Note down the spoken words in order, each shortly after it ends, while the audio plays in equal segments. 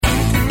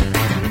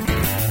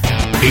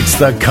It's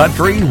the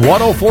Country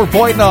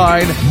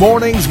 104.9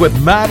 Mornings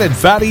with Matt and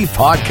Fatty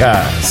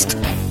podcast.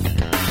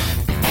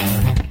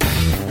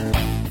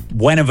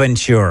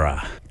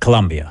 Buenaventura,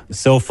 Colombia,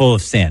 so full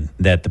of sin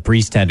that the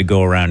priest had to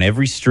go around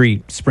every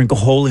street, sprinkle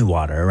holy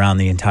water around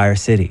the entire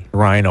city.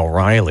 Ryan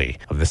O'Reilly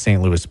of the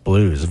St. Louis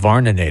Blues,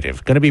 Varna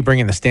native, going to be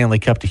bringing the Stanley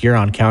Cup to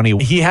Huron County.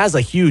 He has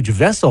a huge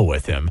vessel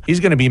with him. He's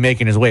going to be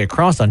making his way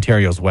across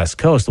Ontario's west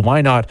coast. Why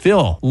not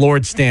fill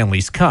Lord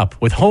Stanley's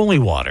cup with holy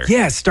water?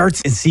 Yeah, it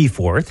starts in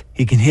Seaforth.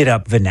 He can hit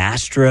up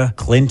Vanastra,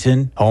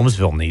 Clinton.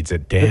 Holmesville needs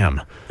it.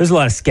 Damn. There's a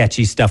lot of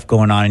sketchy stuff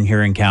going on in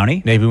Huron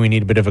County. Maybe we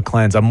need a bit of a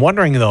cleanse. I'm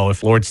wondering, though,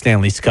 if Lord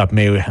Stanley's Cup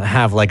may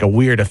have like a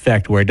weird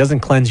effect where it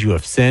doesn't cleanse you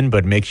of sin,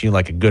 but makes you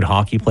like a good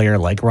hockey player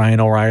like Ryan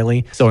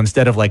O'Reilly. So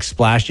instead of like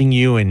splashing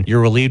you and you're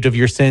relieved of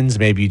your sins,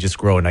 maybe you just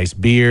grow a nice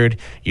beard.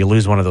 You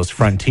lose one of those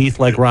front teeth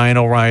like Ryan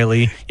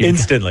O'Reilly.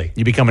 Instantly.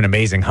 You become an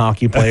amazing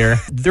hockey player.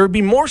 There would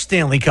be more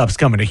Stanley Cups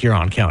coming to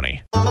Huron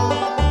County.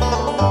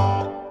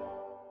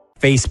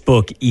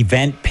 Facebook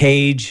event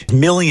page.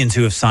 Millions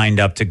who have signed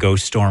up to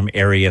Ghost Storm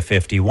Area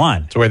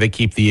 51. It's where they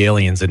keep the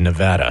aliens in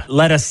Nevada.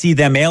 Let us see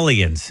them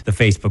aliens, the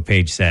Facebook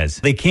page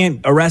says. They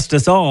can't arrest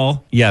us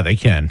all. Yeah, they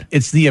can.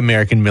 It's the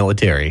American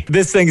military.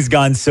 This thing's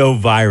gone so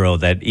viral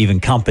that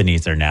even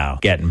companies are now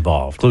getting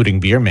involved.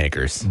 Including beer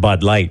makers.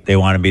 Bud Light, they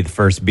want to be the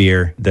first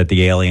beer that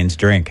the aliens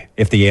drink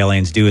if the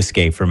aliens do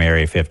escape from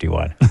Area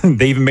 51.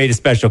 They even made a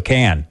special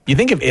can. You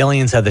think if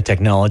aliens had the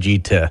technology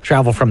to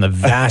travel from the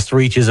vast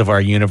reaches of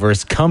our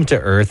universe, come to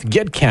Earth,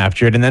 get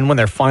captured, and then when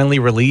they're finally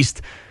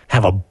released,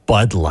 have a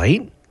Bud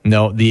Light?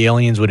 No, the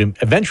aliens would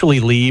eventually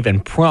leave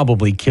and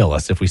probably kill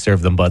us if we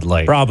serve them Bud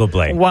Light.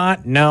 Probably.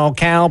 What? No,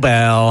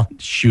 cowbell.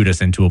 Shoot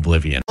us into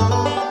oblivion.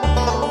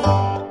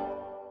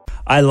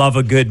 I love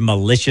a good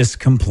malicious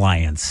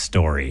compliance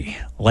story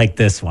like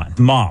this one.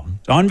 Mom,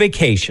 on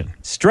vacation,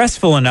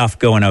 stressful enough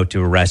going out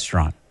to a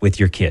restaurant with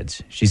your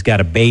kids. She's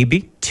got a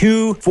baby,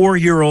 2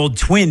 4-year-old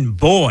twin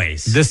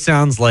boys. This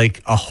sounds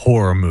like a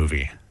horror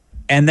movie.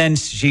 And then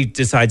she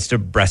decides to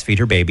breastfeed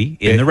her baby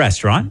in the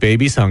restaurant.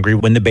 Baby's hungry.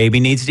 When the baby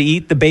needs to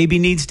eat, the baby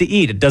needs to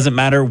eat. It doesn't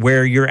matter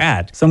where you're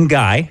at. Some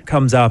guy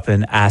comes up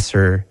and asks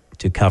her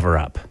to cover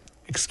up.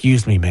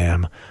 Excuse me,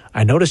 ma'am.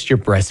 I noticed you're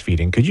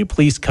breastfeeding. Could you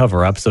please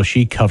cover up? So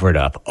she covered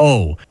up.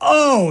 Oh,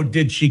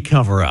 did she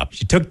cover up?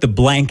 She took the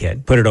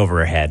blanket, put it over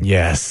her head.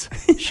 Yes.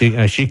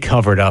 She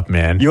covered up,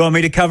 man. You want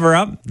me to cover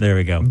up? There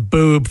we go.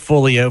 Boob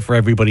fully out for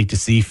everybody to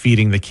see,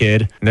 feeding the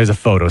kid. And there's a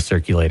photo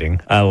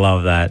circulating. I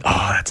love that.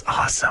 Oh, that's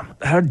awesome.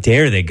 How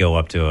dare they go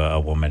up to a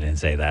woman and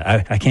say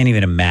that? I can't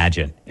even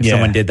imagine. If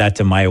someone did that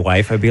to my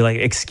wife, I'd be like,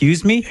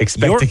 excuse me?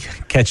 Expect to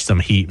catch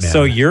some heat, man.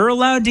 So you're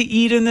allowed to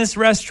eat in this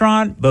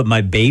restaurant, but my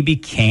baby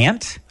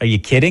can't? Are you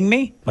kidding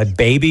me? My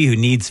baby who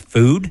needs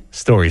food?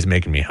 Story's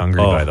making me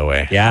hungry, by the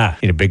way. Yeah.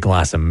 Need a big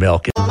glass of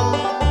milk.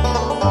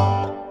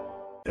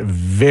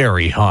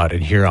 Very hot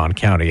in Huron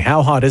County.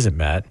 How hot is it,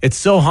 Matt? It's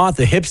so hot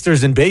the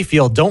hipsters in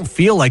Bayfield don't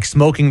feel like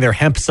smoking their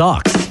hemp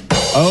socks.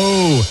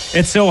 Oh,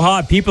 it's so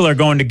hot people are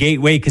going to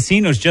Gateway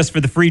casinos just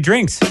for the free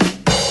drinks.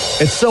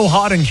 It's so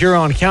hot in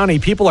Huron County,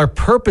 people are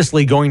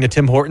purposely going to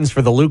Tim Hortons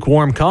for the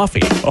lukewarm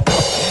coffee.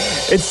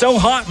 It's so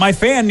hot my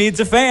fan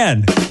needs a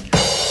fan.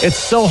 It's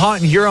so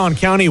hot in Huron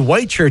County,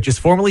 White Church is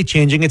formally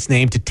changing its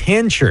name to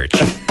Tan Church.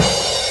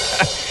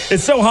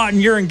 It's so hot in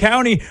Huron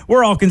County,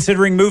 we're all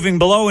considering moving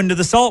below into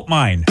the salt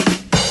mine.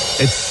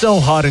 It's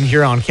so hot in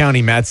Huron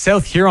County, Matt.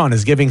 South Huron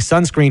is giving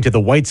sunscreen to the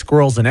white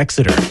squirrels in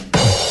Exeter.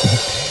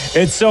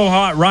 It's so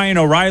hot, Ryan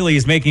O'Reilly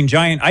is making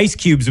giant ice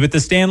cubes with the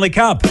Stanley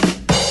Cup.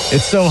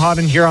 It's so hot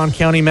in Huron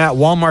County, Matt.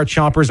 Walmart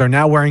shoppers are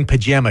now wearing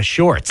pajama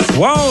shorts.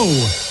 Whoa,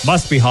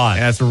 must be hot.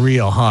 That's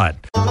real hot.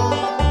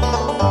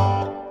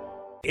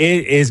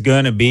 It is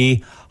going to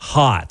be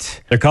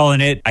hot. They're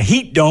calling it a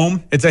heat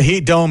dome. It's a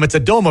heat dome. It's a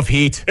dome of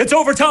heat. It's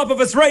over top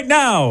of us right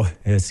now.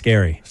 It's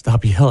scary.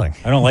 Stop yelling.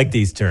 I don't like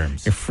these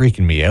terms. You're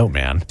freaking me out,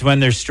 man. It's when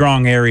there's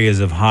strong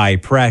areas of high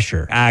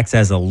pressure. Acts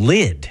as a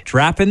lid,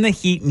 trapping the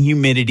heat and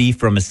humidity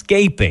from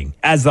escaping.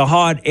 As the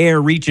hot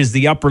air reaches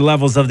the upper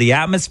levels of the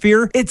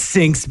atmosphere, it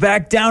sinks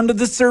back down to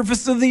the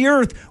surface of the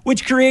earth,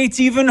 which creates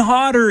even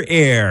hotter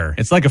air.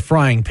 It's like a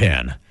frying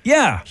pan.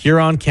 Yeah.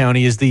 Huron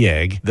County is the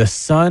egg. The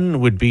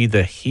sun would be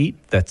the heat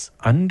that's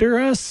under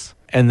us.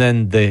 And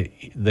then the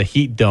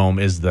heat dome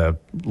is the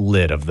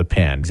lid of the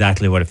pan.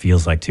 Exactly what it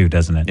feels like too,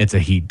 doesn't it? It's a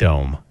heat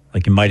dome.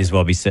 Like you might as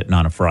well be sitting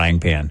on a frying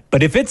pan.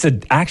 But if it's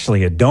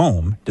actually a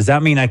dome, does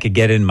that mean I could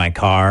get in my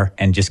car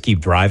and just keep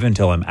driving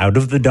until I'm out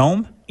of the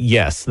dome?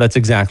 Yes, that's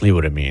exactly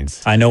what it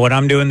means. I know what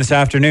I'm doing this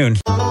afternoon.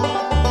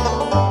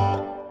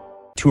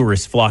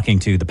 Tourists flocking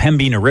to the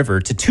Pembina River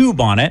to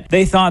tube on it.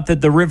 They thought that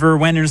the river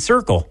went in a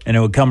circle and it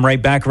would come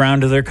right back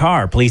around to their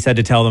car. Police had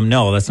to tell them,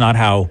 no, that's not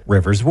how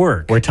rivers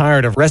work. We're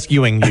tired of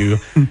rescuing you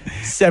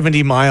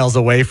 70 miles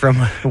away from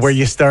where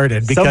you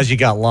started because you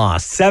got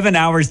lost. 7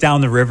 hours down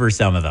the river,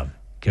 some of them.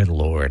 Good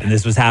Lord. And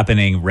this was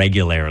happening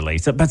regularly.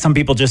 But some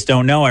people just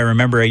don't know. I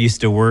remember I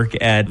used to work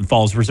at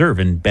Falls Reserve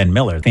in Ben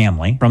Miller,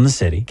 family from the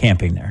city,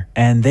 camping there.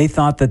 And they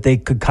thought that they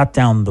could cut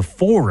down the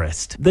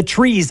forest, the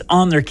trees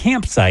on their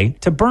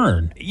campsite to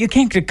burn. You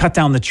can't cut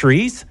down the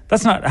trees.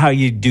 That's not how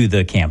you do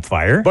the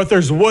campfire. But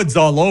there's woods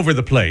all over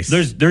the place.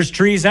 There's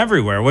trees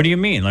everywhere. What do you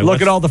mean? Like,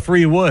 look at all the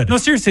free wood. No,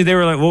 seriously, they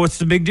were like, well, what's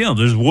the big deal?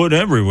 There's wood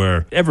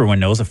everywhere. Everyone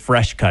knows a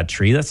fresh cut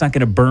tree, that's not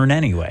going to burn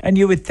anyway. And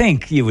you would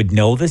think you would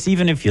know this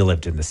even if you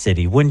lived in the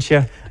city, wouldn't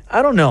you?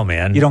 I don't know,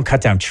 man. You don't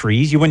cut down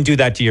trees. You wouldn't do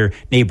that to your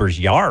neighbor's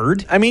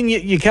yard. I mean,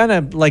 you kind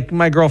of, like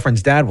my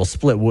girlfriend's dad will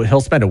split wood. He'll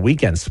spend a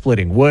weekend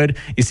splitting wood.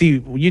 You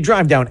see, you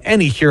drive down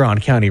any Huron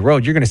County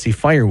road, you're going to see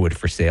firewood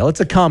for sale. It's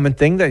a common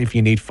thing that if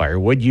you need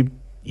firewood, you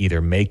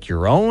either make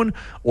your own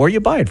or you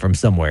buy it from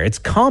somewhere. It's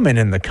common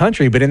in the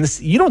country, but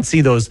you don't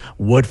see those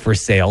wood for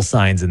sale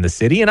signs in the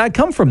city. And I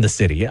come from the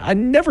city. I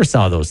never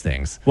saw those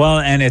things. Well,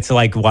 and it's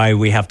like why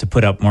we have to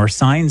put up more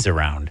signs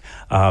around.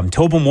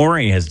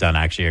 Tobermory has done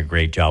actually a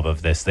great job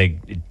of this.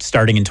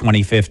 Starting in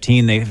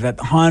 2015, they've had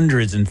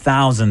hundreds and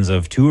thousands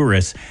of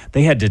tourists.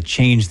 They had to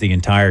change the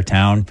entire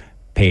town,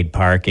 paid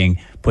parking,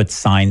 put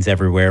signs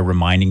everywhere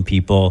reminding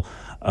people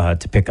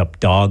to pick up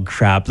dog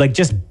crap, like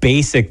just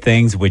basic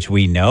things which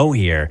we know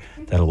here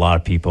that a lot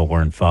of people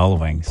weren't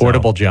following.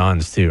 Portable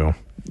Johns, too.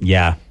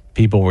 Yeah.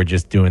 People were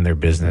just doing their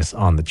business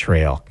on the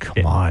trail.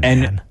 Come on,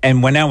 man.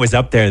 And when I was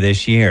up there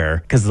this year,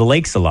 because the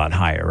lake's a lot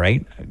higher,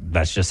 right?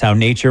 That's just how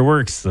nature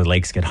works. The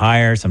lakes get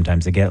higher,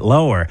 sometimes they get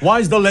lower. Why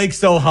is the lake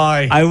so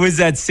high? I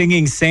was at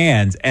Singing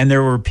Sands, and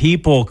there were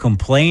people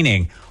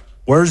complaining,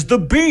 where's the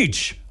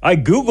beach? I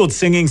Googled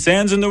Singing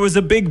Sands, and there was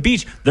a big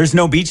beach. There's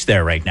no beach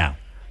there right now.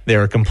 They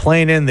were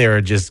complaining. They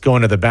were just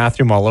going to the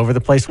bathroom all over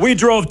the place. We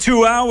drove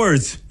 2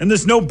 hours and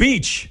there's no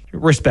beach.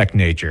 Respect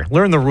nature.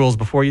 Learn the rules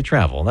before you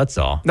travel. That's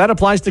all. That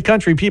applies to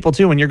country people,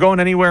 too. When you're going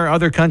anywhere,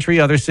 other country,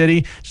 other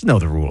city, just know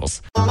the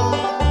rules.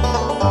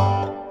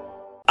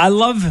 I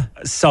love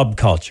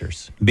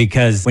subcultures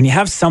because when you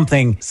have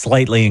something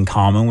slightly in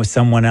common with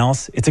someone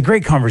else, it's a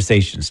great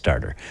conversation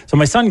starter. So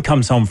my son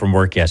comes home from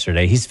work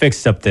yesterday. He's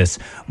fixed up this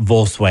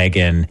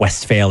Volkswagen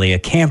Westphalia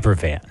camper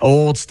van.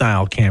 Old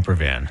style camper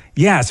van.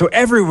 Yeah, so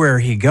everywhere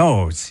he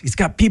goes, he's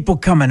got people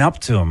coming up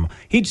to him.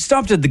 He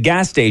stopped at the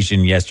gas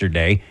station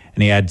yesterday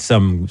and he had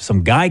some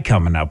guy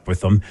coming up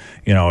with him,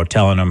 you know,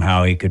 telling him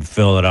how he could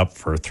fill it up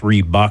for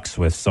 $3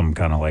 with some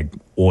kind of like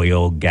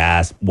oil,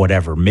 gas,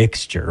 whatever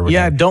mixture.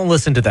 Yeah, don't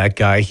listen to that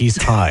guy. He's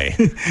high.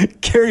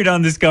 Carried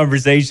on this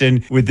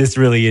conversation with this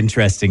really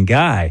interesting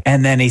guy.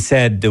 And then he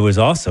said there was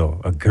also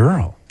a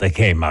girl that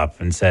came up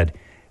and said,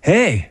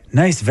 hey,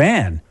 nice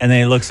van. And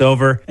then he looks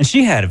over and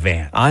she had a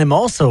van. I'm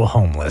also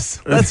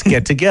homeless. Let's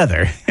get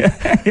together.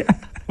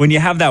 When you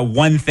have that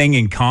one thing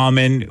in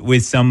common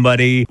with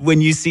somebody,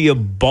 when you see a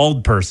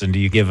bald person, do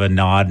you give a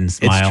nod and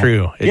smile? It's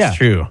true. It's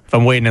true. If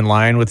I'm waiting in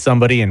line with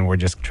somebody and we're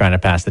just trying to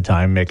pass the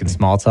time, making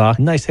small talk,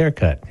 nice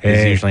haircut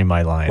is usually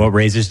my line. What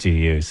razors do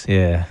you use?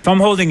 Yeah. If I'm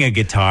holding a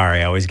guitar,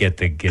 I always get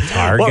the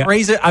guitar. What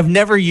razor? I've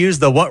never used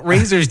the what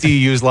razors do you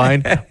use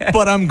line,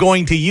 but I'm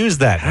going to use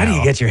that How do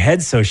you get your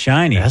head so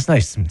shiny? That's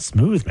nice and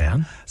smooth,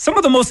 man. Some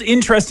of the most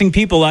interesting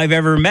people I've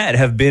ever met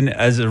have been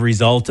as a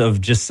result of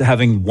just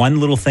having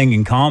one little thing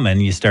in common.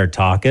 You start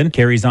talking,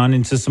 carries on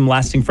into some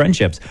lasting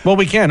friendships. Well,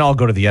 we can't all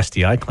go to the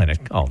STI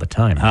clinic all the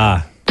time.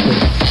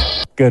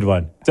 Good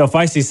one. So if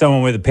I see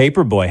someone with a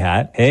Paperboy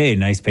hat, hey,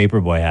 nice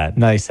Paperboy hat.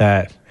 Nice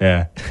hat.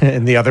 Yeah.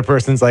 And the other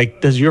person's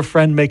like, does your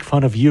friend make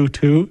fun of you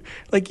too?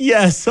 Like,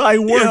 yes, I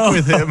work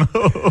with him.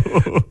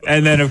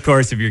 And then, of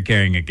course, if you're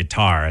carrying a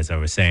guitar, as I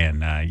was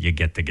saying, you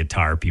get the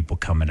guitar people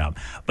coming up.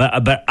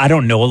 But I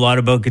don't know a lot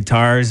about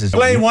guitars.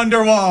 Play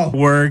Wonderwall.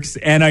 Works,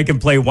 and I can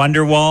play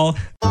Wonderwall.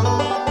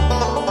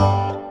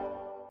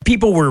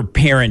 People were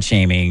parent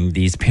shaming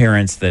these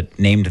parents that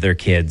named their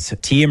kids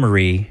Tia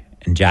Marie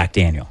and Jack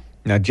Daniel.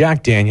 Now,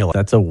 Jack Daniel,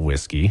 that's a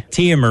whiskey.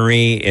 Tia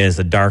Marie is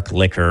a dark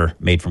liquor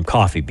made from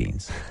coffee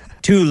beans.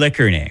 Two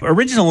liquor names.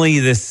 Originally,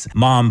 this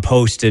mom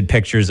posted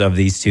pictures of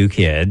these two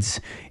kids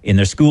in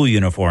their school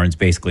uniforms,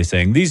 basically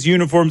saying, these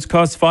uniforms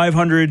cost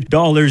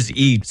 $500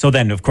 each. So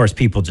then, of course,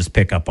 people just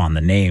pick up on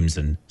the names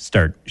and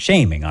start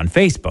shaming on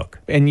Facebook.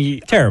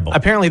 And terrible.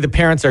 Apparently, the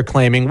parents are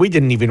claiming we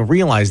didn't even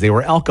realize they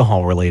were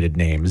alcohol-related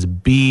names.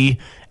 BS.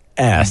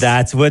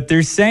 That's what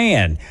they're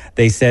saying.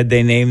 They said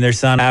they named their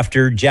son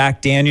after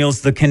Jack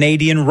Daniels, the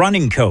Canadian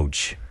running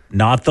coach,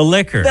 not the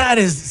liquor. That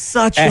is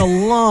such a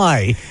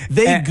lie.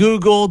 They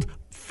Googled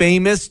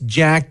famous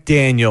Jack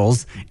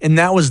Daniels, and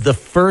that was the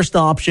first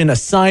option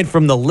aside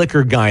from the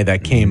liquor guy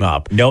that came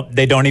up. Nope,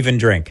 they don't even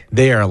drink.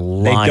 They are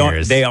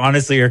liars. They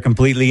honestly are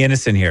completely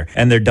innocent here.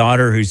 And their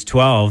daughter, who's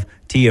 12,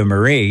 Tia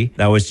Marie,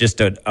 that was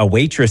just a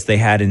waitress they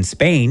had in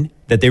Spain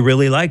that they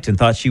really liked and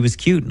thought she was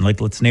cute. And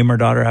like, let's name our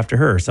daughter after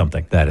her or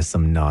something. That is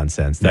some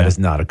nonsense. That is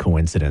not a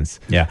coincidence.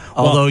 Yeah.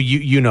 Although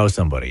you know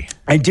somebody.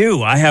 I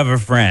do. I have a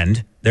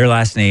friend. Their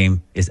last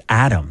name is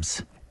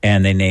Adams.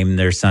 And they named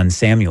their son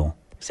Samuel.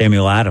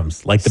 Samuel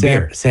Adams, like the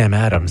beer. Sam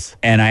Adams.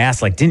 And I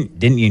asked, like,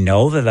 didn't you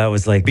know that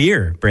was like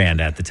beer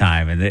brand at the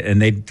time?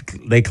 And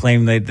they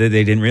claim they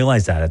didn't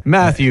realize that.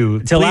 Matthew,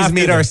 Till please after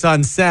meet our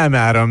son, Sam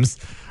Adams,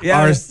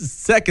 our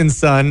second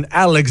son,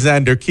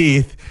 Alexander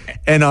Keith,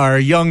 and our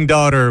young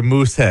daughter,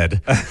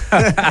 Moosehead.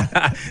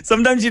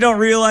 Sometimes you don't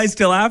realize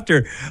till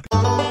after.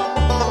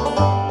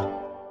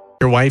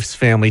 Your wife's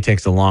family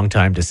takes a long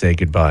time to say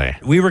goodbye.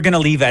 We were going to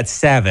leave at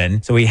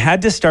 7, so we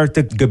had to start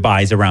the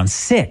goodbyes around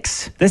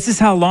 6. This is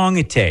how long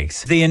it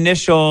takes. The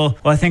initial,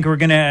 I think we're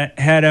going to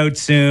head out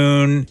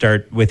soon,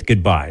 start with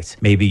goodbyes.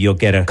 Maybe you'll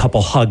get a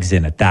couple hugs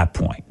in at that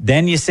point.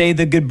 Then you say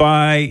the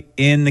goodbye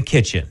in the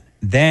kitchen.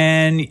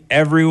 Then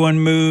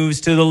everyone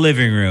moves to the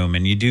living room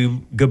and you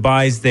do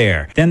goodbyes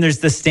there. Then there's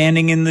the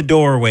standing in the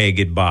doorway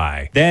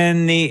goodbye.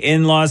 Then the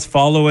in-laws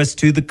follow us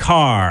to the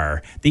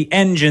car. The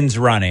engine's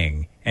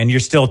running. And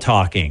you're still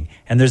talking.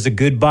 And there's a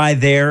goodbye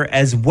there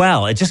as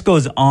well. It just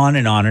goes on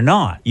and on and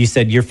on. You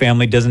said your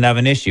family doesn't have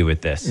an issue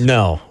with this.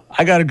 No,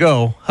 I got to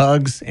go.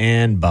 Hugs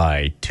and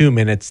bye. 2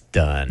 minutes,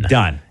 done.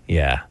 Done.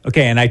 Yeah.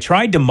 Okay, and I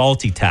tried to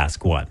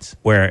multitask once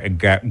where I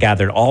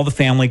gathered all the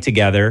family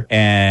together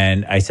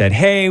and I said,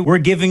 hey, we're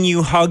giving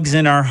you hugs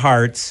in our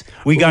hearts.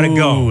 We got to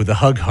go. Ooh, the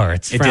hug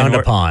hearts. It Frowned didn't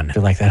work. upon.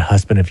 They're like that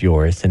husband of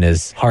yours and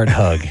his heart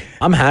hug.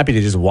 I'm happy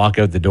to just walk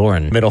out the door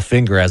and middle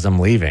finger as I'm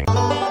leaving.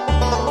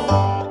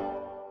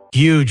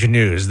 Huge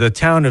news. The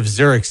town of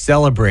Zurich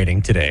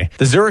celebrating today.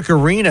 The Zurich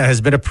Arena has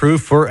been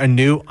approved for a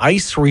new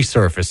ice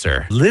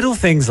resurfacer. Little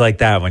things like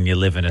that when you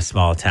live in a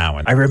small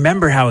town. I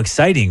remember how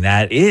exciting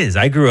that is.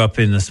 I grew up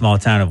in the small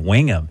town of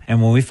Wingham.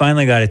 And when we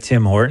finally got a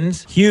Tim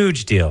Hortons,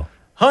 huge deal.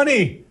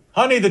 Honey,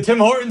 the Tim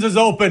Hortons is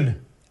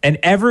open. And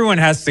everyone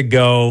has to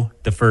go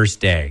the first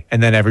day.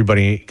 And then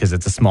everybody, because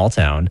it's a small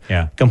town,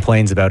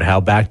 complains about how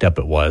backed up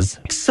it was.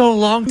 So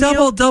long.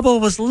 Double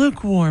was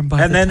lukewarm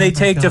by And then they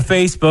take to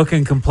Facebook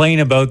and complain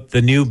about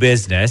the new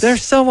business. They're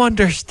so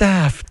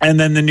understaffed. And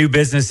then the new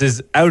business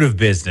is out of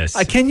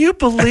business. Can you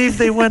believe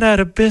they went out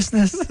of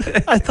business?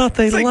 I thought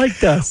they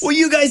liked us. Well,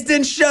 you guys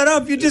didn't shut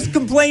up. You just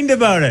complained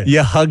about it.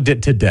 You hugged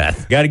it to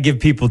death. Got to give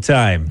people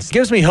time. It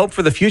gives me hope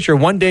for the future.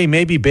 One day,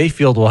 maybe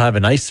Bayfield will have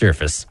an ice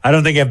surface. I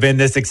don't think I've been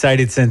this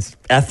excited since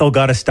Ethel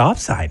got a stop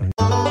sign.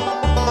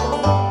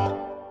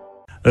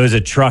 There was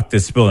a truck that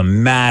spilled a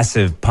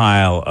massive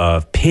pile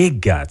of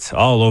pig guts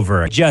all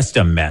over. Just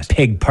a mess.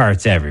 Pig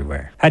parts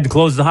everywhere. Had to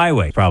close the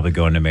highway. Probably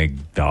going to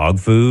make dog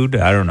food.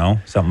 I don't know.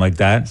 Something like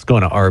that. It's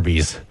going to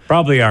Arby's.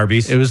 Probably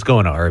Arby's. It was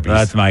going to Arby's.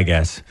 That's my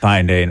guess.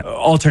 Find an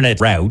alternate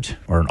route,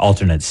 or an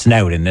alternate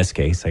snout in this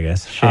case, I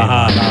guess.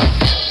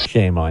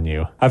 Shame on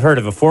you. I've heard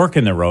of a fork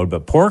in the road,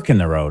 but pork in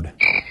the road.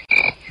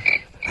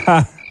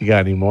 You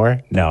got any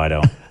more? No, I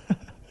don't.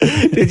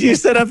 Did you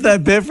set up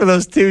that bit for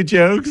those 2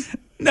 jokes?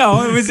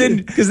 No, it was in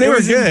because they were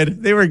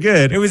good. They were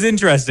good. It was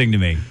interesting to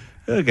me.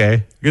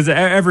 Okay. Because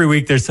every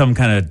week there's some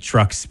kind of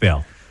truck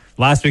spill.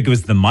 Last week it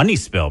was the money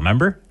spill,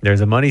 remember? There's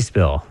a money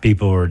spill.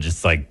 People were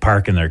just like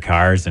parking their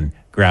cars and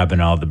grabbing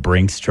all the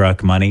Brinks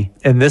truck money.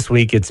 And this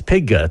week it's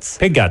pig guts.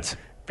 Pig guts.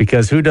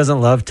 Because who doesn't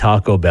love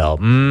Taco Bell?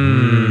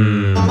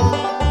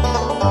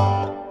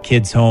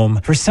 Kids home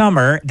for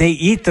summer, they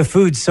eat the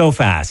food so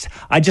fast.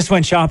 I just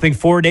went shopping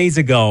 4 days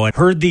ago and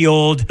heard the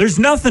old, there's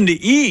nothing to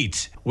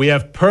eat. We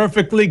have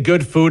perfectly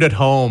good food at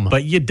home.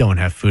 But you don't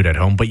have food at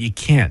home, but you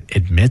can't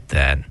admit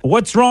that.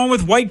 What's wrong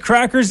with white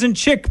crackers and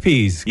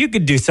chickpeas? You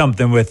could do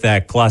something with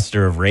that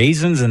cluster of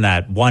raisins and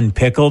that one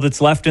pickle that's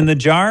left in the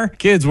jar.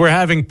 Kids, we're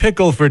having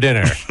pickle for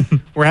dinner.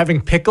 We're having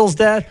pickles,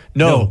 Dad?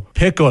 No,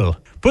 pickle.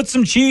 Put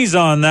some cheese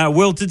on that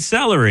wilted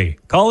celery.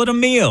 Call it a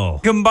meal.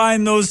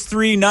 Combine those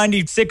 3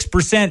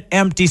 96%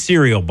 empty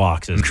cereal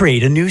boxes.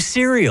 Create a new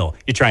cereal.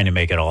 You're trying to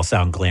make it all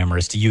sound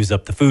glamorous to use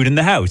up the food in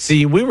the house.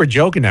 See, we were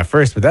joking at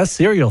first, but that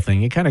cereal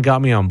thing, it kind of got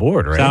me on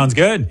board, right? Sounds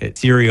good.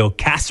 Cereal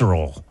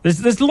casserole.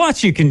 There's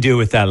lots you can do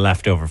with that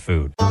leftover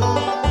food.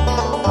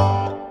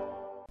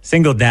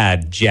 Single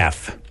dad,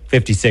 Jeff,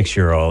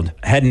 56-year-old,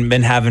 hadn't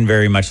been having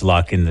very much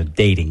luck in the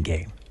dating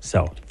game.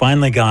 So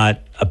finally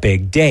got a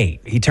big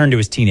date. He turned to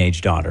his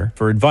teenage daughter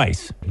for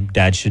advice.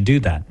 Dad should do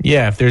that.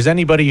 Yeah, if there's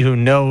anybody who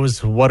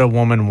knows what a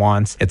woman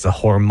wants, it's a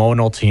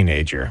hormonal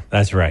teenager.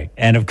 That's right.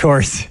 And of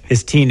course,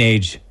 his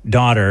teenage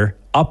daughter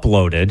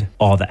uploaded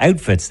all the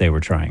outfits they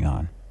were trying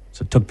on.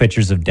 So took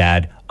pictures of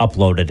dad,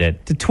 uploaded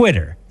it to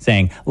Twitter,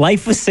 saying,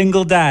 "Life with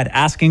single dad,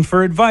 asking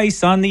for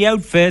advice on the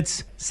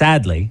outfits."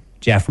 Sadly,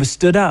 Jeff was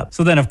stood up.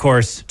 So then, of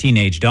course,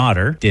 teenage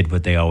daughter did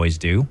what they always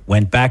do,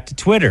 went back to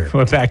Twitter.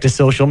 Went back to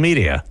social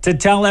media. To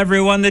tell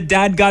everyone that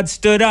dad got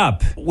stood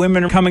up.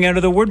 Women are coming out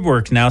of the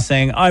woodworks now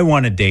saying, I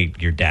want to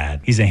date your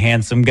dad. He's a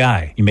handsome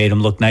guy. You made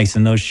him look nice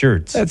in those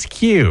shirts. That's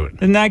cute.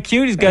 Isn't that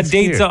cute? He's got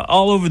dates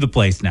all over the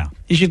place now.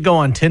 You should go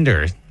on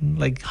Tinder.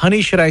 Like,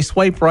 honey, should I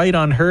swipe right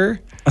on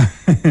her?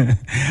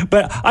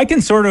 But I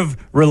can sort of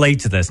relate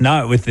to this,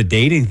 not with the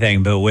dating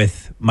thing, but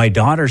with my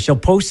daughter. She'll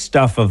post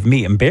stuff of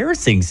me,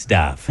 embarrassing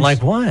stuff.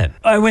 Like what?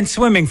 I went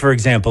swimming, for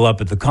example,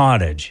 up at the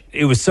cottage.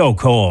 It was so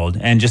cold,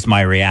 and just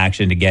my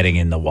reaction to getting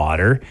in the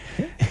water.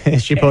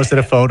 She posted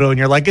a photo and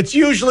you're like, it's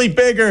usually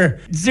bigger.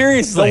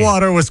 Seriously. The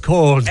water was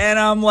cold. And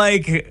I'm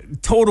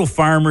like, total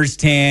farmer's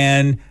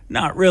tan,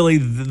 not really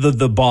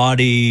the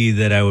body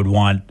that I would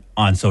want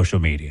on social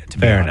media, to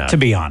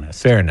be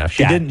honest. Fair enough.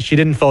 She didn't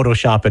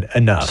Photoshop it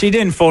enough. She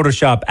didn't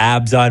Photoshop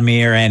abs on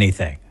me or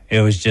anything.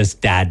 It was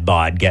just dad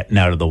bod getting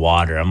out of the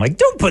water. I'm like,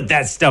 don't put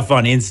that stuff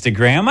on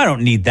Instagram. I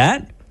don't need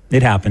that.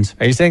 It happens.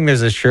 Are you saying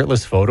there's a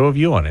shirtless photo of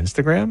you on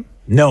Instagram?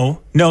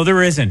 No,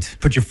 there isn't.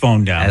 Put your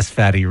phone down. As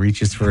Fatty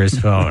reaches for his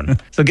phone.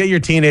 So get your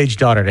teenage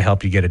daughter to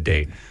help you get a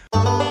date.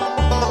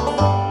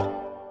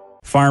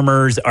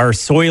 Farmers are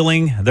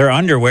soiling their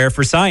underwear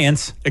for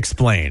science.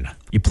 Explain.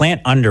 You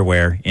plant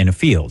underwear in a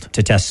field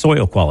to test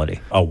soil quality.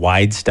 A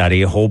wide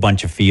study, a whole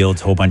bunch of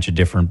fields, a whole bunch of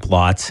different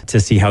plots to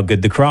see how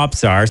good the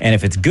crops are. And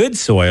if it's good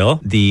soil,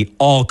 the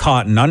all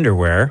cotton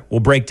underwear will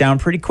break down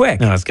pretty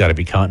quick. No, it's got to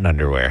be cotton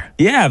underwear.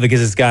 Yeah,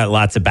 because it's got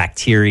lots of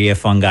bacteria,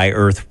 fungi,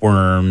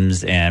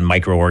 earthworms, and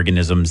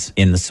microorganisms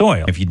in the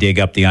soil. If you dig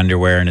up the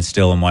underwear and it's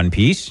still in one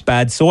piece,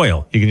 bad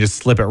soil. You can just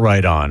slip it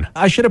right on.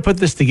 I should have put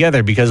this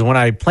together because when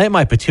I plant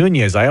my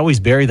petunias, I always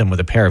bury them with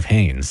a pair of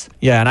Hanes.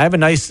 Yeah, and I have a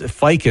nice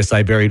ficus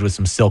I buried with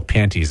some silk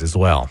panties as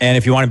well. And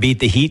if you want to beat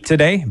the heat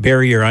today,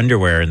 bury your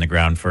underwear in the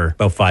ground for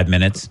about 5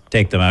 minutes.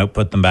 Take them out,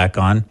 put them back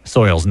on.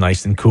 Soil's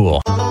nice and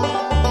cool.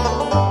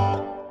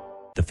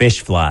 The fish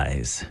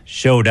flies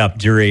showed up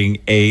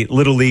during a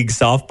Little League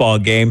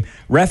softball game.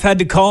 Ref had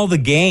to call the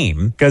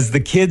game because the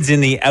kids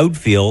in the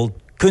outfield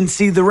couldn't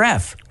see the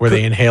ref. Were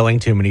they inhaling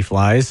too many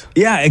flies?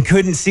 Yeah, and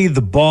couldn't see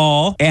the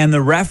ball. And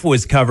the ref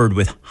was covered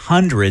with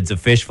hundreds of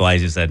fish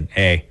flies. He said,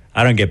 hey,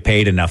 I don't get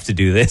paid enough to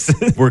do this.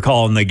 We're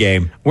calling the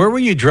game. Where were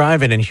you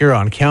driving in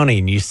Huron County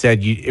and you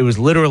said it was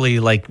literally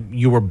like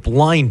you were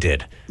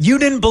blinded? You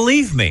didn't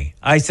believe me.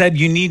 I said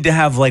you need to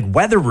have like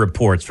weather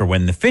reports for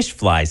when the fish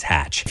flies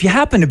hatch. If you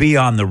happen to be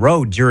on the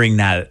road during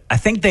that, I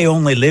think they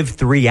only live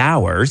 3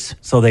 hours.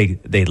 So they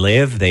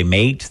live, they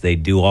mate, they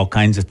do all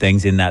kinds of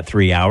things in that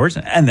 3 hours,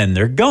 and then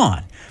they're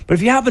gone. But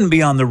if you happen to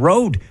be on the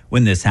road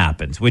when this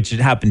happens, which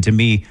it happened to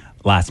me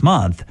last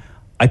month,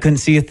 I couldn't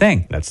see a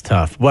thing. That's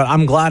tough. Well,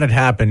 I'm glad it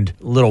happened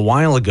a little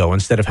while ago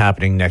instead of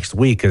happening next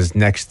week, because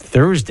next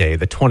Thursday,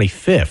 the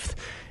 25th,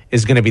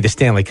 is going to be the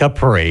Stanley Cup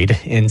Parade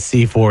in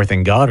Seaforth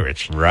and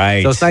Goderich.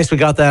 Right. So it's nice we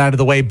got that out of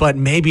the way, but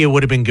maybe it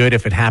would have been good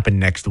if it happened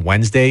next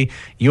Wednesday.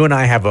 You and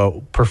I have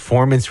a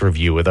performance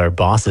review with our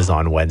bosses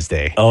on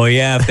Wednesday. Oh,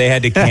 yeah, if they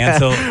had to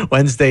cancel.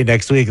 Wednesday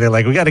next week, they're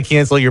like, we got to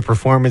cancel your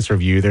performance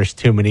review. There's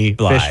too many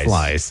fish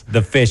flies.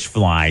 The fish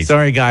flies.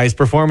 Sorry, guys.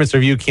 Performance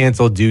review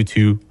canceled due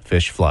to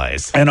fish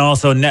flies. And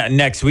also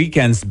next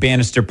weekend's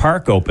Bannister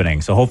Park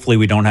opening. So hopefully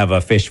we don't have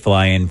a fish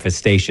fly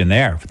infestation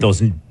there with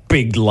those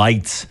big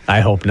lights.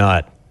 I hope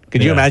not.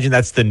 Could you imagine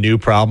that's the new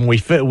problem? We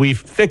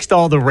fixed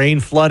all the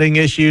rain flooding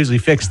issues. We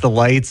fixed the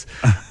lights.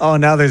 Oh,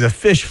 now there's a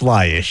fish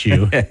fly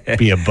issue.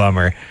 Be a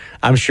bummer.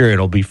 I'm sure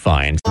it'll be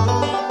fine.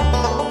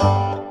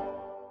 Oh,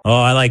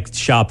 I like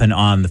shopping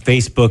on the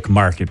Facebook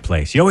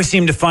Marketplace. You always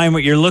seem to find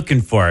what you're looking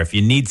for. If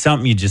you need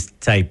something, you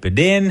just type it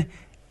in.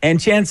 And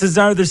chances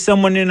are there's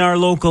someone in our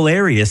local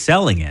area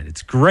selling it.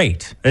 It's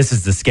great. This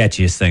is the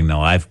sketchiest thing, though,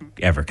 I've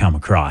ever come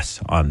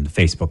across on the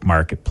Facebook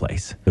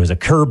Marketplace. There was a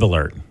curb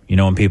alert. You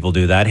know when people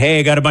do that?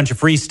 Hey, I got a bunch of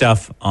free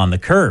stuff on the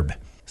curb.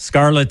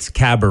 Scarlett's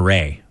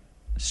Cabaret,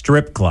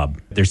 strip club.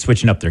 They're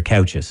switching up their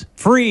couches.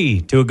 Free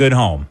to a good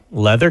home.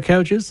 Leather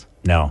couches?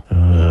 No,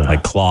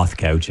 like cloth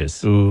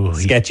couches. Ooh,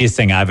 sketchiest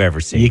thing I've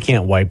ever seen. You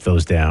can't wipe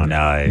those down.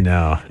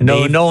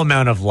 No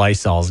amount of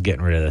Lysol's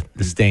getting rid of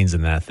the stains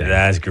in that thing.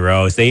 That's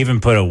gross. They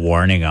even put a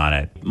warning on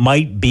it.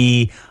 Might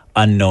be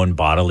unknown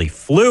bodily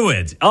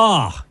fluids.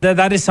 Oh,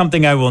 that is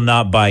something I will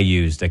not buy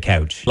used, a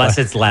couch, unless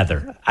it's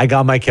leather. I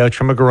got my couch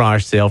from a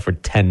garage sale for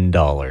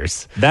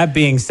 $10. That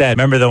being said,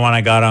 remember the one I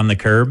got on the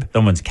curb?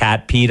 Someone's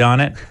cat peed on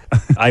it.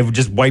 I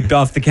just wiped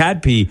off the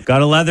cat pee.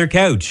 Got a leather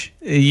couch.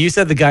 You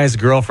said the guy's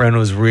girlfriend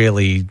was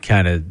really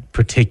kind of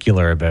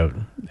particular about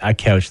a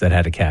couch that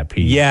had a cat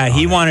pee. Yeah,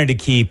 he wanted to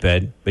keep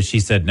it, but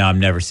she said, no, I'm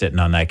never sitting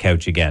on that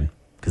couch again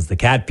because the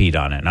cat peed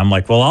on it. And I'm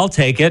like, well, I'll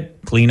take it.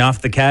 Clean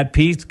off the cat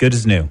pee. It's good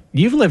as new.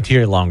 You've lived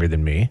here longer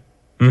than me.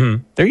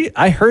 Mm-hmm.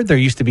 I heard there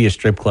used to be a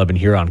strip club in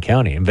Huron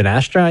County, in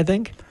Vanastra, I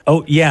think.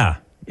 Oh, yeah.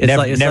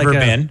 It's never like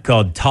been.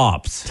 Called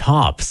Tops.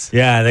 Tops?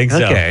 Yeah, I think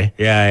so. Okay.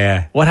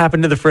 Yeah. What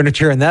happened to the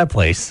furniture in that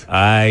place?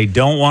 I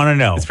don't want to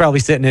know. It's probably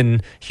sitting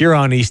in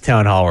Huron East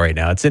Town Hall right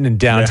now. It's sitting in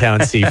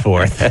downtown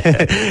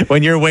Seaforth.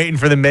 When you're waiting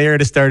for the mayor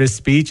to start his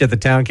speech at the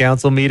town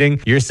council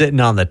meeting, you're sitting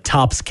on the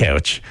Tops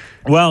couch.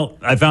 Well,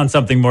 I found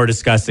something more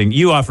disgusting.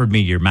 You offered me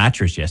your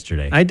mattress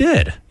yesterday. I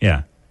did.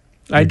 Yeah.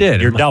 I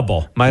did. Your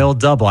double. My old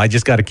double. I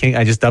just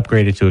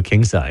upgraded to a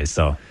king size.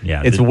 So,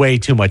 yeah. It's way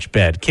too much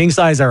bed. King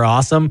size are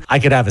awesome. I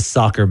could have a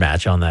soccer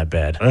match on that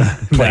bed.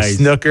 Play Nice.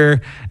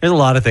 snooker. There's a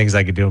lot of things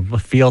I could do.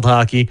 Field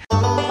hockey.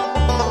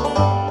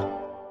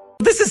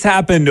 This is has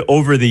happened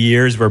over the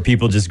years where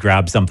people just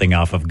grab something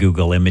off of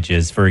Google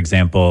Images. For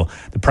example,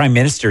 the Prime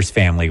Minister's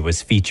family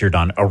was featured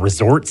on a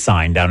resort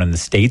sign down in the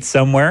States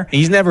somewhere.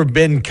 He's never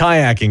been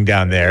kayaking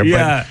down there,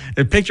 Yeah.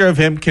 but a picture of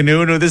him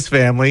canoeing with his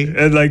family.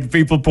 And like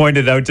people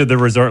pointed out to the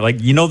resort, like,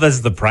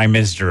 that's the Prime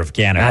Minister of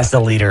Canada. That's the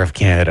leader of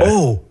Canada.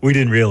 Oh, we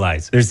didn't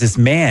realize. There's this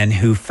man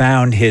who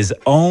found his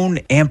own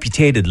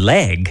amputated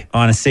leg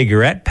on a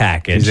cigarette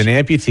package. He's an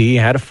amputee, he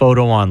had a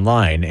photo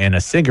online, and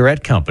a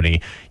cigarette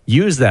company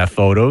used that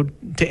photo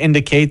to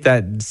indicate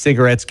that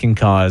cigarettes can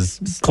cause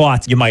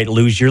clots, you might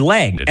lose your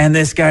leg. And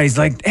this guy's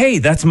like, hey,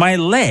 that's my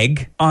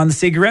leg on the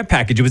cigarette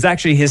package. It was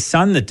actually his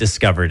son that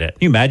discovered it.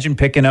 Can you imagine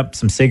picking up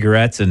some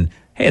cigarettes and,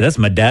 hey, that's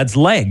my dad's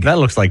leg. That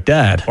looks like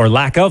dad. Or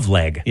lack of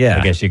leg, Yeah.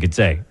 I guess you could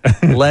say.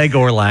 Leg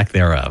or lack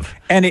thereof.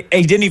 And he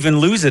didn't even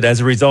lose it as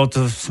a result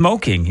of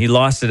smoking. He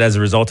lost it as a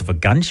result of a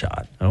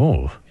gunshot.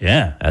 Oh,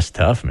 Yeah. that's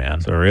tough,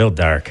 man. So real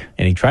dark.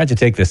 And he tried to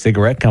take the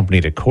cigarette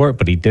company to court,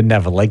 but he didn't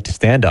have a leg to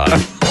stand on.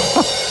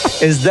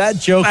 Is that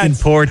joke in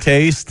poor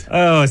taste?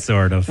 Oh,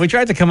 sort of. We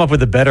tried to come up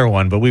with a better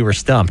one, but we were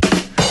stumped.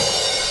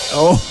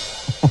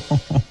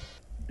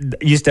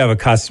 Used to have a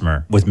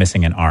customer was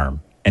missing an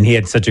arm. And he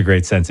had such a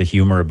great sense of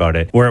humor about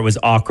it, where it was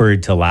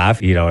awkward to laugh.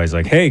 He'd always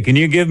like, hey, can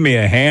you give me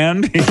a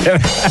hand?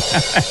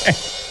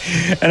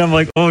 And I'm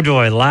like, oh, do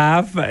I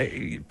laugh?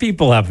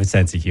 People have a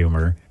sense of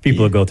humor.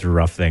 People go through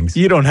rough things.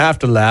 You don't have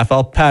to laugh.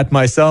 I'll pat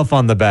myself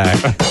on the back.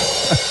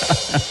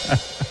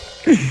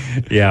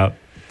 Yeah.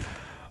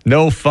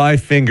 No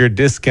 5-finger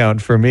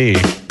discount for me.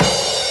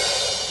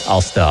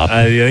 I'll stop.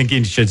 I think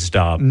you should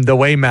stop. The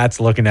way Matt's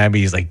looking at me,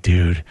 he's like,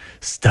 dude,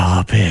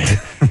 stop it.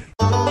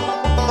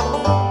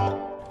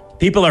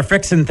 People are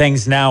fixing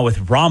things now with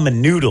ramen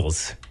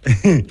noodles.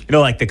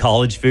 Like the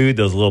college food,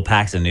 those little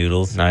packs of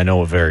noodles. I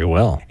know it very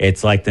well.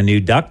 It's like the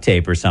new duct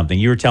tape or something.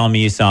 You were telling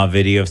me you saw a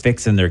video of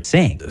fixing their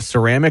sink.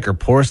 Ceramic or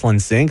porcelain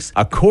sinks,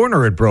 a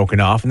corner had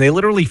broken off, and they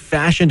literally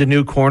fashioned a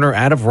new corner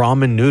out of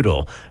ramen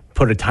noodle.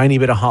 Put a tiny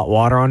bit of hot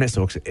water on it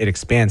so it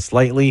expands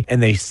slightly,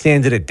 and they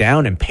sanded it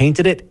down and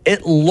painted it.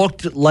 It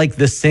looked like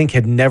the sink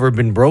had never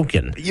been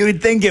broken. You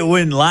would think it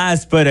wouldn't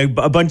last, but a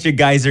bunch of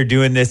guys are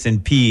doing this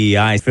in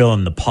PEI,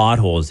 filling the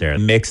potholes there.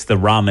 Mix the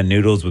ramen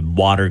noodles with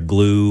water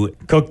glue,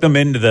 cook them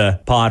into the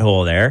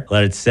pothole there,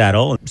 let it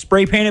settle,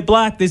 spray paint it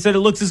black. They said it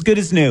looks as good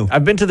as new.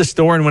 I've been to the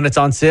store, and when it's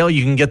on sale,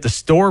 you can get the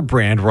store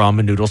brand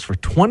ramen noodles for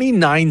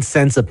 29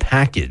 cents a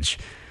package.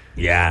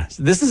 Yeah.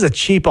 This is a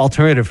cheap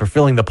alternative for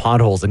filling the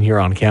potholes in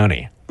Huron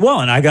County. Well,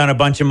 and I got a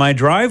bunch in my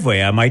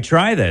driveway. I might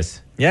try this.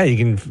 Yeah, you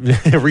can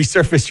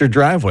resurface your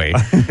driveway.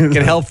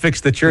 Can help fix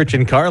the church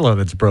in Carlow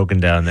that's broken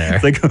down there.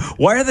 Like,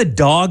 why are the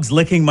dogs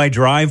licking my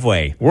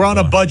driveway? We're on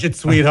a budget,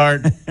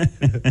 sweetheart.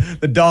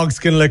 The dogs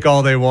can lick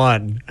all they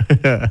want.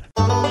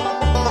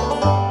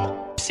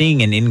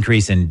 Seeing an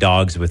increase in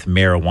dogs with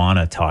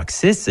marijuana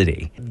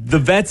toxicity. The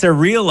vets are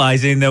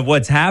realizing that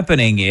what's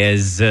happening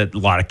is a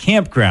lot of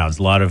campgrounds,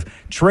 a lot of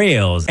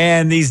trails,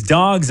 and these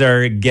dogs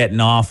are getting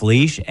off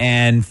leash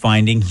and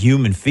finding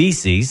human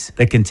feces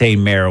that contain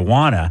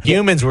marijuana.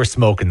 Humans were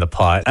smoking the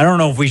pot. I don't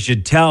know if we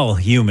should tell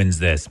humans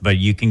this, but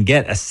you can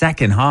get a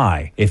second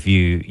high if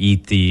you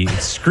eat the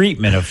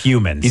excrement of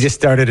humans. You just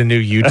started a new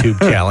YouTube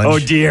challenge. Oh,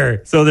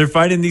 dear. So they're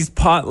finding these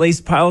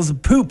pot-laced piles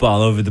of poop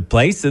all over the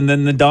place, and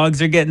then the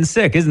dogs are getting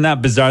sick. Isn't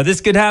that bizarre?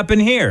 This could happen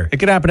here. It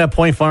could happen at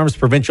Point Farms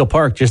Provincial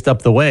Park just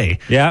up the way.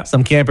 Yeah.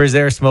 Some campers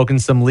there smoking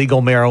some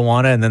legal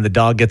marijuana, and then the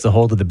dog gets a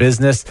hold of the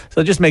business.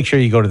 So just make sure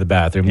you go to the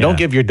bathroom. Yeah. Don't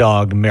give your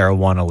dog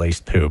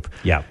marijuana-laced poop.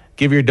 Yeah.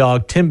 Give your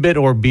dog Timbit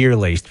or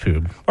beer-laced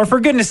poop. Or for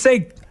goodness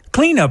sake,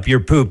 clean up your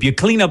poop. You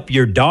clean up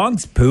your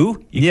dog's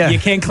poo. You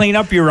can't clean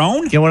up your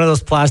own? Get one of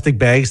those plastic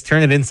bags,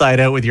 turn it inside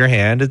out with your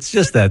hand. It's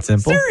just that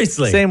simple.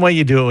 Seriously. Same way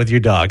you do it with your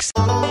dogs.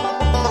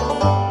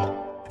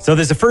 So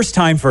there's a first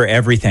time for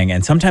everything,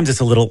 and sometimes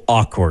it's a little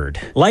awkward.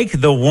 Like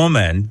the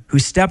woman who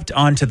stepped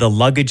onto the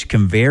luggage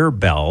conveyor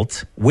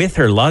belt with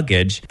her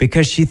luggage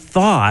because she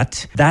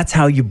thought that's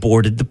how you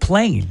boarded the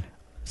plane.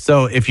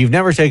 So if you've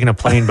never taken a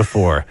plane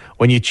before,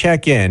 when you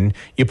check in,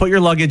 you put your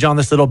luggage on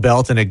this little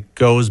belt and it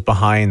goes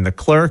behind the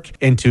clerk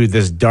into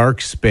this dark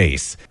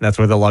space. That's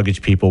where the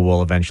luggage people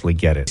will eventually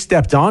get it.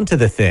 Stepped onto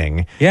the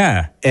thing.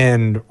 Yeah.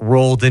 And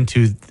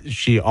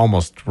she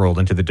almost rolled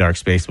into the dark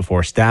space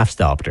before staff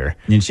stopped her.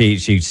 And she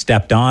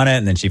stepped on it,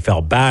 and then she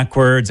fell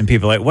backwards, and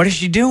people are like, what is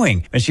she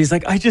doing? And she's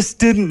like, I just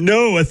didn't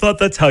know. I thought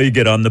that's how you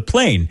get on the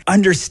plane.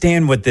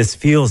 Understand what this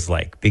feels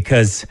like,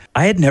 because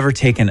I had never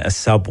taken a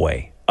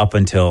subway up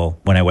until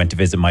when I went to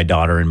visit my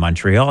daughter in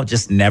Montreal.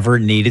 Just never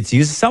needed to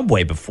use a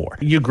subway before.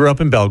 You grew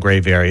up in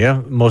Belgrave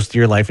area, most of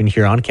your life in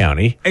Huron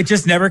County. It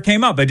just never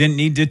came up. I didn't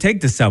need to take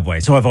the subway.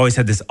 So I've always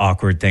had this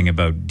awkward thing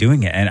about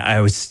doing it. And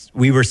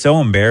we were so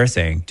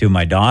embarrassing to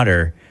my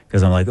daughter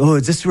because I'm like, oh,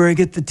 is this where I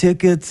get the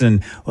tickets?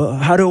 And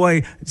how do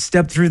I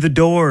step through the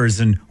doors?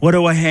 And what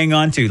do I hang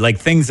on to? Like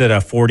things that a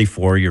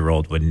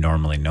 44-year-old would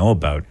normally know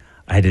about.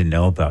 I didn't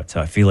know about, so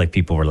I feel like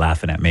people were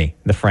laughing at me.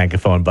 The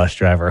Francophone bus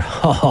driver.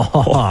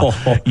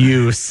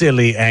 You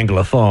silly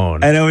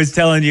Anglophone. And I was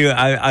telling you,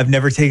 I've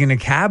never taken a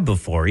cab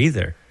before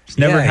either.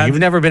 You've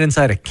never been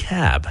inside a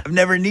cab. I've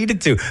never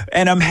needed to.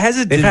 And I'm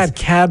hesitant. They've had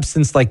cabs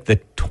since like the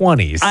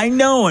 20s. I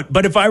know it.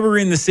 But if I were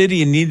in the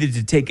city and needed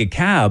to take a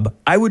cab,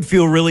 I would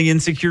feel really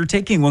insecure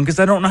taking one because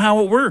I don't know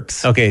how it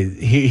works. Okay,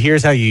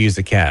 here's how you use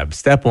a cab.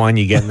 Step one,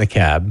 you get in the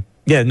cab.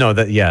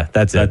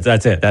 That's it.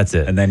 That's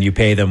it. And then you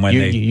pay them when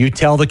you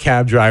tell the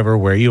cab driver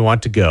where you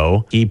want to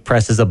go. He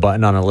presses a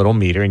button on a little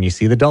meter and you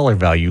see the dollar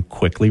value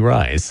quickly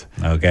rise.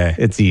 Okay.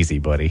 It's easy,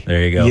 buddy.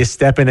 There you go. You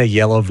step in a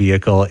yellow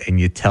vehicle and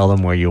you tell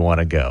them where you want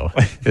to go.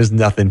 There's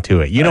nothing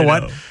to it. You know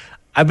what?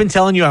 I've been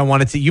telling you I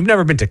wanted to. You've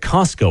never been to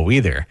Costco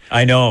either.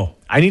 I know.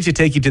 I need to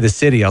take you to the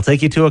city. I'll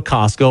take you to a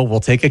Costco. We'll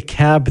take a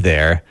cab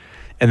there.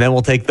 And then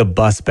we'll take the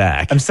bus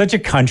back. I'm such a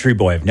country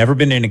boy. I've never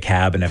been in a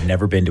cab and I've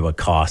never been to a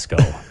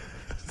Costco.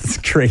 It's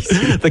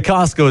crazy. The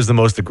Costco is the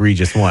most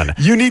egregious one.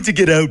 You need to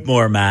get out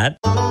more, Matt.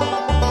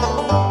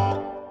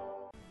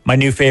 My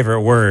new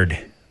favorite word,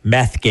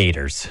 meth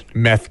gators.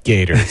 Meth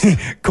gators.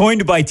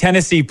 Coined by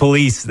Tennessee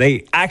police,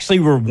 they actually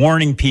were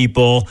warning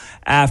people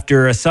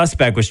after a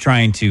suspect was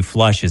trying to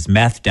flush his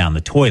meth down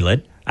the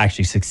toilet.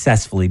 Actually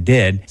successfully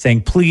did, saying,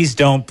 please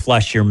don't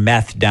flush your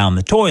meth down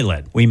the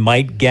toilet. We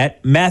might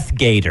get meth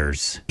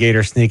gators.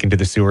 Gators sneak into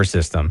the sewer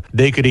system.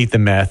 They could eat the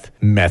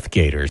meth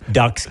gators.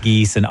 Ducks,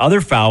 geese, and other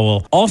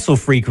fowl also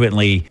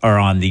frequently are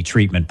on the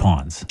treatment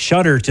ponds.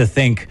 Shudder to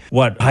think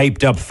what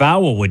hyped up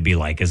fowl would be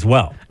like as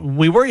well.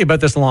 We worry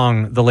about this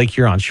along the Lake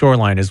Huron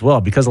shoreline as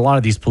well, because a lot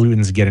of these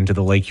pollutants get into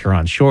the Lake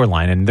Huron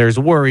shoreline, and there's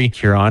worry,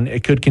 Huron,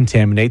 it could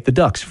contaminate the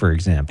ducks, for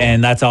example.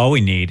 And that's all we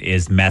need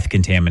is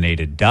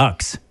meth-contaminated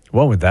ducks.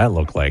 What would that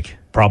look like?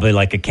 Probably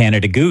like a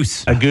Canada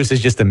goose. A goose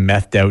is just a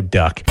methed out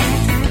duck.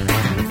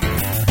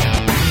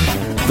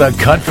 The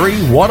Country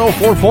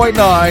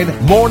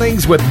 104.9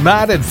 Mornings with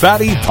Matt and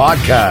Fatty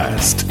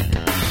podcast.